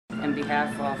in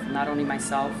behalf of not only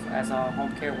myself as a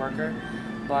home care worker,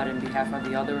 but in behalf of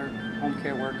the other home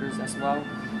care workers as well.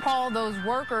 Paul, those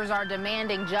workers are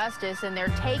demanding justice, and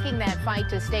they're taking that fight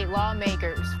to state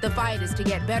lawmakers. The fight is to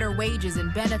get better wages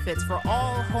and benefits for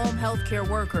all home health care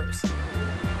workers.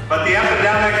 But the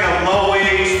epidemic of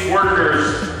low-wage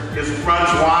workers runs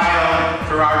wild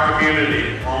through our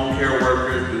community. Home care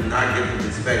workers do not get the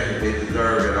respect that they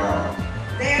deserve at all.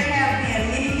 There have been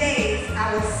many days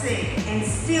I was sick and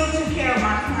still took care of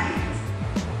my clients.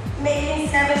 Making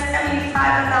 $7.75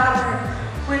 an hour,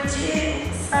 which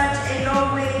is such a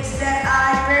low wage that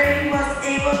I barely was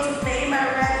able to pay my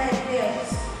rent and bills.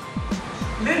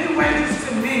 Living wages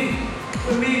to me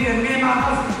would mean that me and my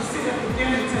husband could sit at the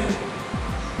dinner table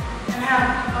and have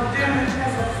a dinner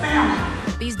as a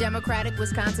family. These Democratic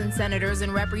Wisconsin senators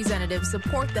and representatives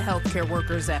support the healthcare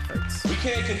workers' efforts. We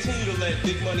can't continue to let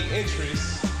big money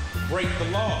interests break the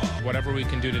law. Whatever we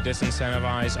can do to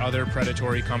disincentivize other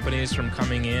predatory companies from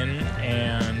coming in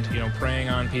and, preying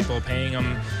on people, paying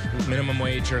them minimum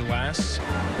wage or less.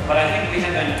 But I think we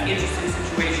have an interesting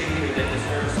situation here that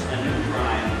deserves a new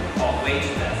crime called wage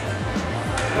theft.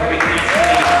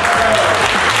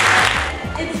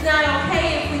 It's not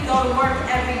okay if we go to work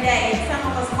every day and some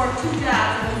of us work 2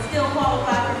 jobs and we still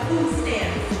qualify for food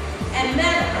stamps and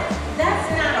medical. That's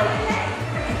not okay.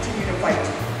 I continue to fight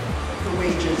for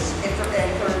wages and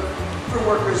for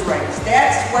workers' rights.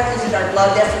 That's what is in our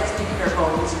blood. That's what's deep in our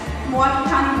bones. Milwaukee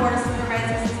County Board of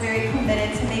Supervisors is very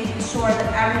committed to making sure that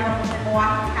everyone within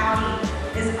Milwaukee County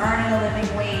is earning a living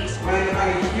wage. When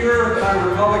I hear my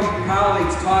Republican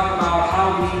colleagues talk about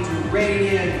how we need to rein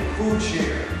in food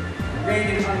share,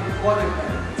 rein in unemployment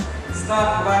benefits,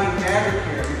 stop providing bad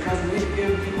care because we need to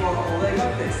give people a leg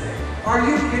up, they say. Are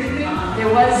you kidding me?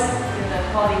 There was the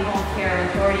Quality Home Care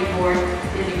Authority Board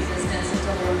in existence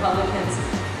until the Republicans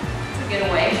took it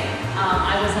away.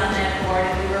 I was on that board,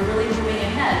 and we were really moving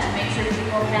ahead to make sure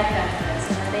people had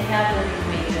benefits and that they have living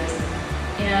wages.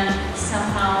 And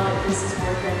somehow this is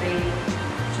work that they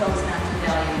chose not to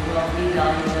value. Well, we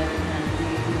value it, and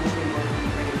we will be working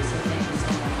for you. So thank you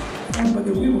so much. But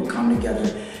if we will come together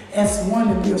as one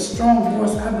and be a strong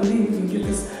voice, I believe we can get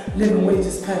this living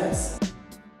wages passed.